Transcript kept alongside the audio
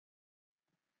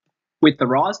With the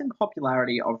rise in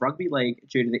popularity of rugby league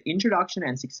due to the introduction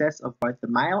and success of both the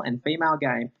male and female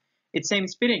game, it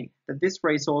seems fitting that this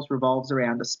resource revolves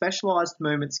around a specialised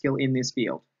movement skill in this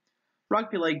field.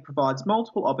 Rugby league provides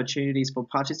multiple opportunities for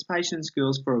participation in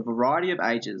schools for a variety of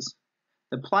ages.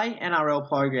 The Play NRL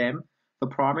program for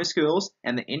primary schools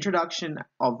and the introduction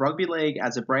of rugby league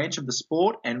as a branch of the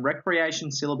sport and recreation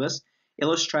syllabus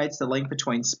illustrates the link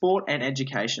between sport and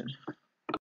education.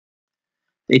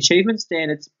 The achievement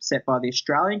standards set by the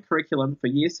Australian curriculum for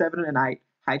Year 7 and 8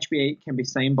 HBE can be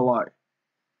seen below,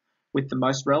 with the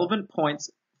most relevant points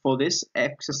for this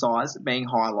exercise being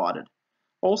highlighted.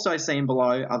 Also seen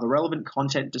below are the relevant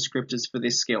content descriptors for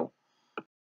this skill.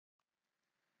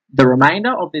 The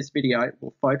remainder of this video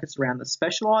will focus around the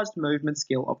specialised movement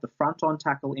skill of the front-on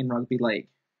tackle in rugby league.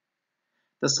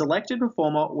 The selected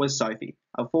performer was Sophie,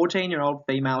 a 14-year-old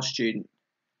female student.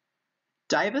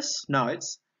 Davis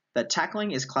notes that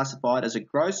tackling is classified as a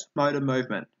gross motor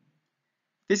movement.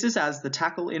 This is as the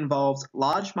tackle involves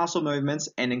large muscle movements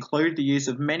and include the use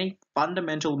of many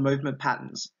fundamental movement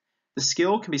patterns. The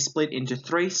skill can be split into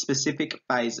 3 specific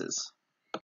phases.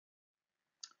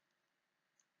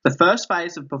 The first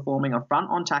phase of performing a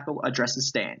front-on tackle addresses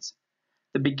stance.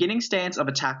 The beginning stance of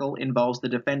a tackle involves the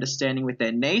defender standing with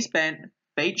their knees bent,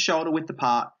 feet shoulder-width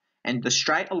apart, and the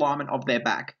straight alignment of their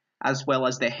back, as well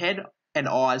as their head and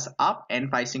eyes up and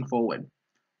facing forward.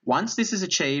 Once this is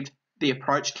achieved, the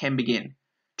approach can begin.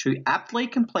 To aptly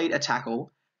complete a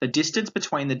tackle, the distance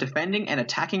between the defending and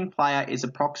attacking player is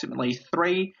approximately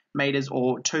 3 meters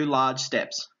or 2 large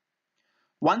steps.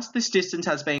 Once this distance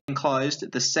has been closed,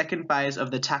 the second phase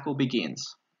of the tackle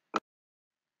begins.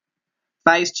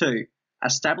 Phase 2.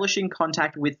 Establishing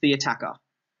contact with the attacker.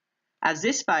 As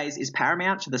this phase is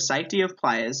paramount to the safety of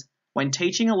players, when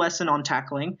teaching a lesson on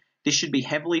tackling, this should be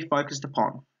heavily focused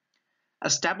upon.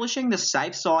 Establishing the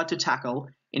safe side to tackle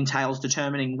entails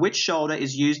determining which shoulder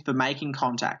is used for making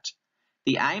contact.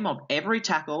 The aim of every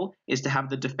tackle is to have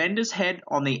the defender's head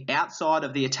on the outside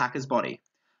of the attacker's body,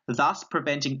 thus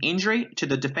preventing injury to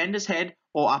the defender's head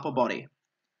or upper body.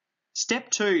 Step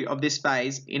 2 of this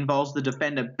phase involves the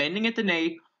defender bending at the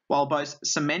knee while both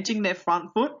cementing their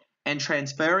front foot and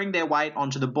transferring their weight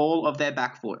onto the ball of their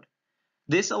back foot.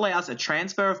 This allows a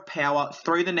transfer of power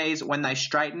through the knees when they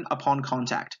straighten upon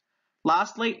contact.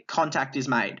 Lastly, contact is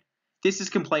made. This is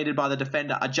completed by the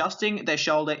defender adjusting their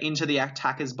shoulder into the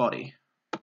attacker's body.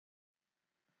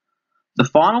 The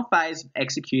final phase of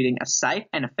executing a safe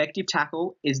and effective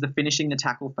tackle is the finishing the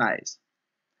tackle phase.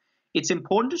 It's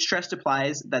important to stress to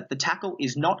players that the tackle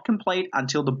is not complete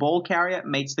until the ball carrier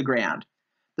meets the ground.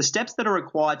 The steps that are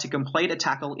required to complete a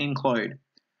tackle include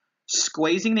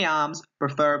squeezing the arms,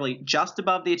 preferably just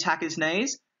above the attacker's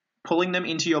knees, pulling them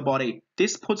into your body.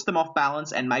 This puts them off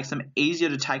balance and makes them easier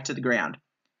to take to the ground.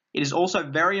 It is also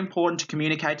very important to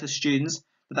communicate to the students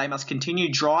that they must continue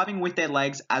driving with their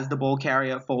legs as the ball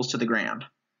carrier falls to the ground.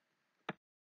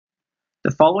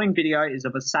 The following video is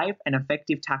of a safe and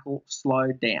effective tackle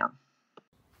slowed down.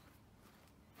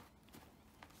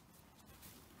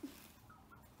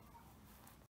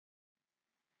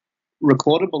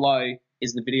 Recorded below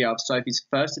is the video of Sophie's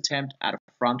first attempt at a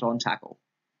front-on tackle.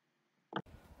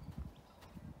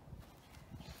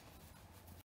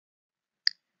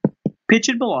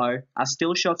 Pictured below are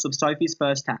still shots of Sophie's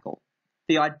first tackle.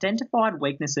 The identified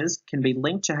weaknesses can be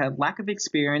linked to her lack of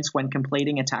experience when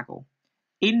completing a tackle.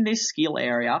 In this skill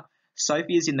area,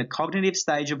 Sophie is in the cognitive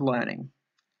stage of learning.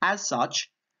 As such,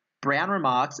 Brown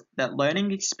remarks that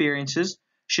learning experiences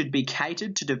should be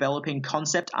catered to developing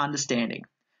concept understanding.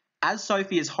 As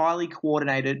Sophie is highly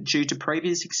coordinated due to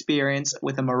previous experience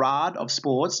with a myriad of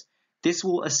sports, this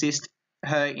will assist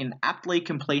her in aptly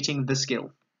completing the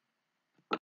skill.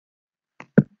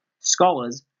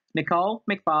 Scholars Nicole,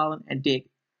 McFarlane and Dick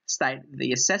state that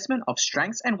the assessment of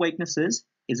strengths and weaknesses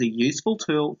is a useful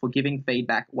tool for giving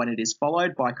feedback when it is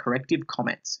followed by corrective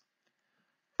comments.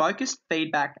 Focused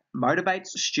feedback motivates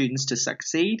students to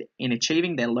succeed in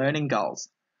achieving their learning goals.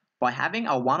 By having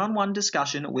a one-on-one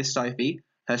discussion with Sophie,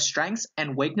 her strengths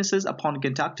and weaknesses upon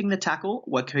conducting the tackle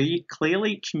were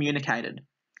clearly communicated.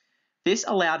 This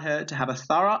allowed her to have a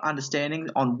thorough understanding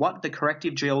on what the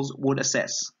corrective drills would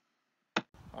assess.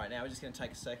 Alright, now we're just going to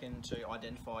take a second to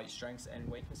identify your strengths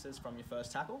and weaknesses from your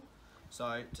first tackle.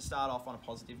 So to start off on a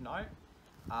positive note,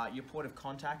 your point of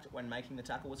contact when making the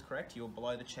tackle was correct. You were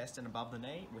below the chest and above the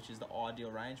knee, which is the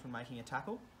ideal range when making a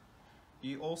tackle.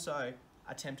 You also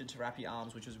attempted to wrap your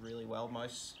arms, which was really well.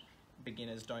 Most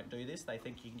beginners don't do this. They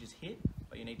think you can just hit,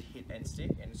 but you need to hit and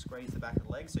stick and squeeze the back of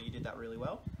the leg, so you did that really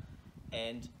well.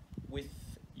 And with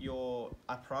your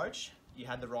approach, you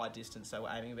had the right distance, so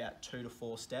we're aiming about 2 to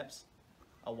 4 steps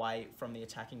away from the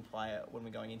attacking player when we're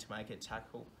going in to make a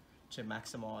tackle to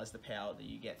maximise the power that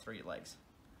you get through your legs.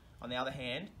 On the other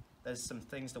hand, there's some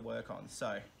things to work on.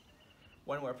 So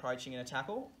when we're approaching in a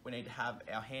tackle, we need to have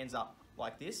our hands up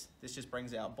like this. This just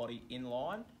brings our body in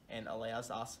line and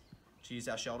allows us to use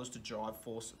our shoulders to drive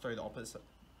force through the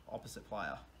opposite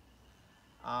player.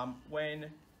 When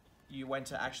you went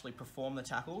to actually perform the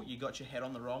tackle, you got your head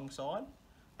on the wrong side.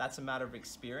 That's a matter of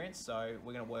experience, so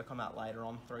we're going to work on that later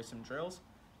on through some drills.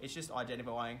 It's just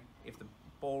identifying if the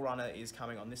ball runner is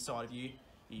coming on this side of you,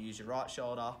 you use your right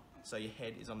shoulder so your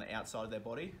head is on the outside of their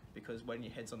body, because when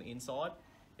your head's on the inside,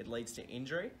 it leads to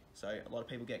injury. So a lot of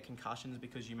people get concussions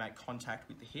because you make contact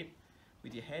with the hip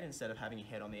with your head instead of having your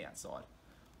head on the outside.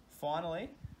 Finally,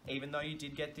 even though you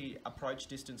did get the approach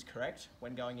distance correct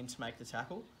when going in to make the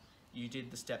tackle, you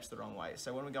did the steps the wrong way.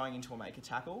 So when we're going into a make a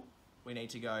tackle, we need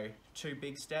to go 2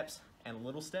 big steps and a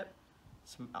little step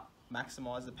to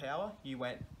maximise the power. You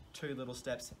went 2 little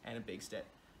steps and a big step.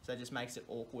 So it just makes it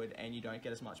awkward and you don't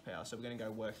get as much power. So we're going to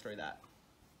go work through that.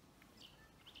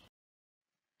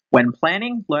 When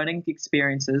planning learning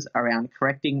experiences around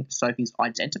correcting Sophie's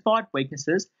identified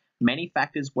weaknesses, many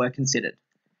factors were considered.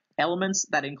 Elements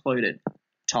that included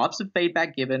types of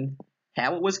feedback given,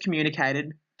 how it was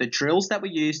communicated, the drills that were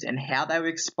used and how they were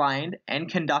explained and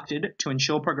conducted to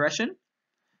ensure progression.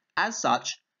 As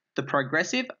such, the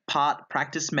progressive part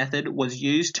practice method was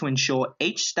used to ensure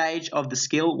each stage of the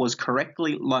skill was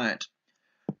correctly learnt.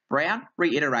 Brown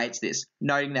reiterates this,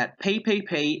 noting that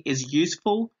PPP is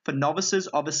useful for novices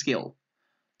of a skill.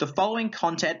 The following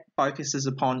content focuses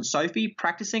upon Sophie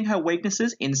practicing her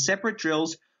weaknesses in separate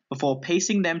drills before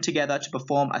piecing them together to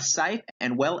perform a safe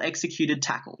and well-executed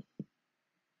tackle.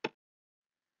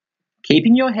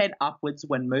 Keeping your head upwards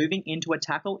when moving into a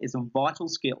tackle is a vital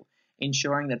skill,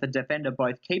 ensuring that the defender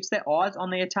both keeps their eyes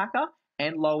on the attacker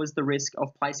and lowers the risk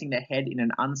of placing their head in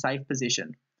an unsafe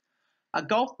position. A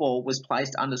golf ball was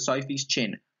placed under Sophie's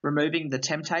chin, removing the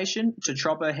temptation to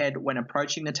drop her head when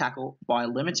approaching the tackle by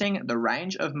limiting the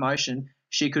range of motion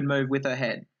she could move with her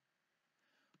head.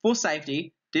 For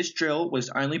safety, this drill was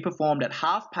only performed at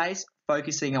half pace,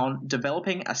 focusing on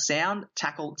developing a sound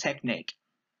tackle technique.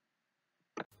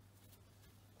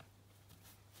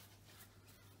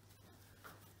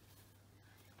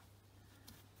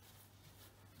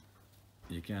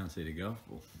 You can't see the golf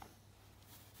ball.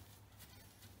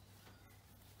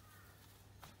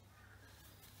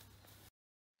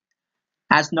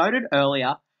 As noted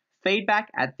earlier, feedback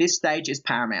at this stage is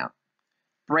paramount.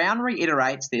 Brown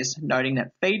reiterates this, noting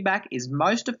that feedback is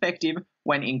most effective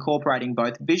when incorporating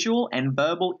both visual and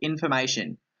verbal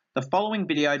information. The following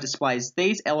video displays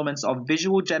these elements of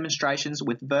visual demonstrations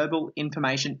with verbal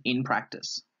information in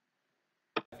practice.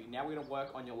 Now we're going to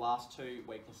work on your last 2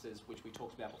 weaknesses, which we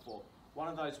talked about before. One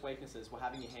of those weaknesses, we're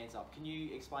having your hands up. Can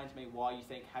you explain to me why you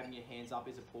think having your hands up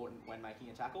is important when making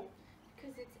a tackle?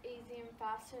 Because it's easier and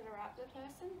faster to wrap the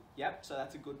person. Yep, so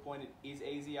that's a good point. It is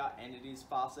easier and it is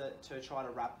faster to try to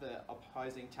wrap the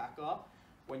opposing tackler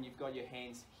when you've got your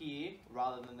hands here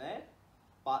rather than there.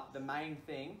 But the main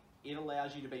thing, it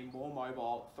allows you to be more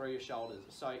mobile through your shoulders.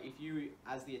 So if you,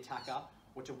 as the attacker,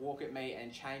 were to walk at me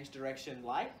and change direction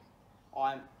late,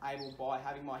 I'm able, by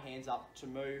having my hands up, to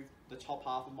move the top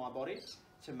half of my body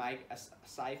to make a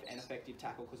safe and effective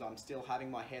tackle, because I'm still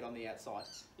having my head on the outside.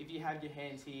 If you have your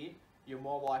hands here, you're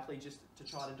more likely just to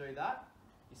try to do that.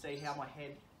 You see how my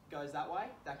head goes that way?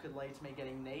 That could lead to me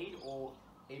getting kneed, or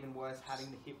even worse, having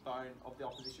the hip bone of the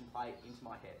opposition plate into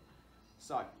my head.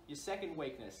 So, your second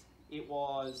weakness, it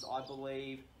was, I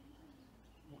believe,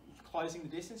 closing the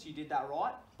distance. You did that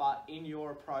right, but in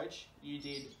your approach, you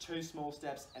did 2 small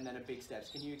steps and then a big step.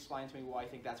 Can you explain to me why you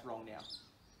think that's wrong now?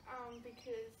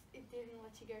 Because it didn't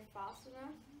let you go fast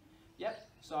enough. Yep,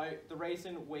 so the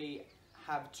reason we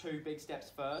have 2 big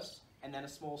steps first and then a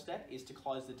small step is to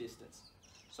close the distance.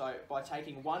 So by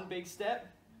taking 1 big step,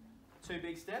 2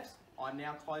 big steps, I'm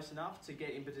now close enough to get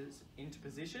into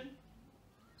position.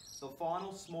 The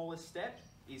final smallest step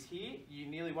is here. You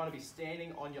nearly want to be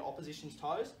standing on your opposition's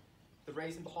toes. The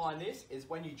reason behind this is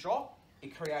when you drop,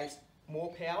 it creates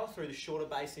more power through the shorter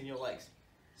base in your legs.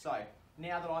 So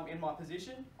now that I'm in my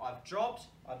position, I've dropped,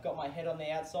 I've got my head on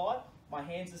the outside, my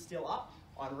hands are still up,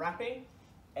 I'm wrapping,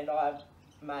 and I've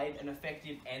made an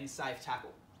effective and safe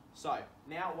tackle. So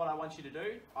now what I want you to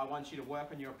do, I want you to work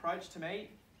on your approach to me.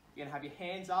 You're going to have your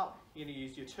hands up, you're going to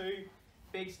use your 2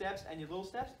 big steps and your little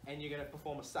steps, and you're going to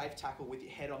perform a safe tackle with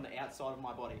your head on the outside of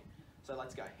my body. So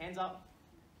let's go. Hands up.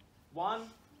 1,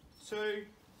 2,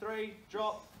 3,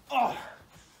 drop. Oh,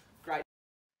 great.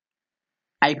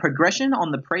 A progression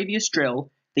on the previous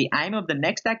drill, the aim of the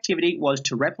next activity was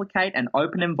to replicate an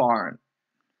open environment.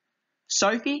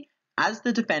 Sophie, as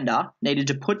the defender, needed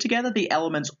to put together the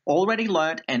elements already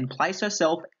learnt and place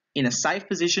herself in a safe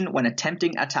position when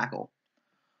attempting a tackle.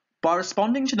 By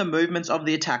responding to the movements of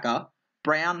the attacker,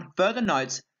 Brown further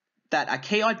notes that a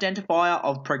key identifier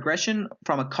of progression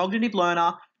from a cognitive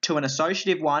learner to an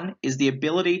associative one is the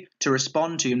ability to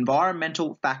respond to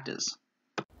environmental factors.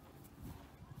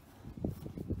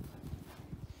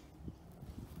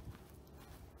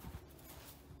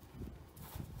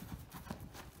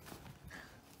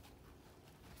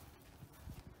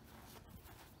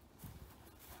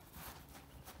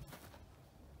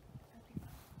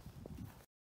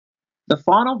 The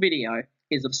final video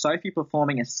is of Sophie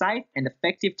performing a safe and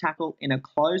effective tackle in a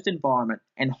closed environment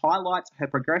and highlights her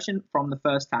progression from the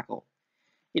first tackle.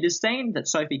 It is seen that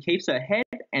Sophie keeps her head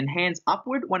and hands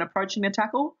upward when approaching the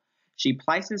tackle. She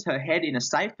places her head in a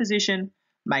safe position,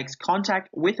 makes contact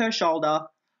with her shoulder,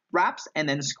 wraps and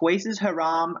then squeezes her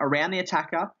arm around the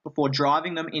attacker before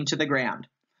driving them into the ground.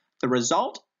 The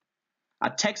result? A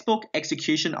textbook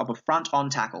execution of a front-on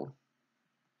tackle.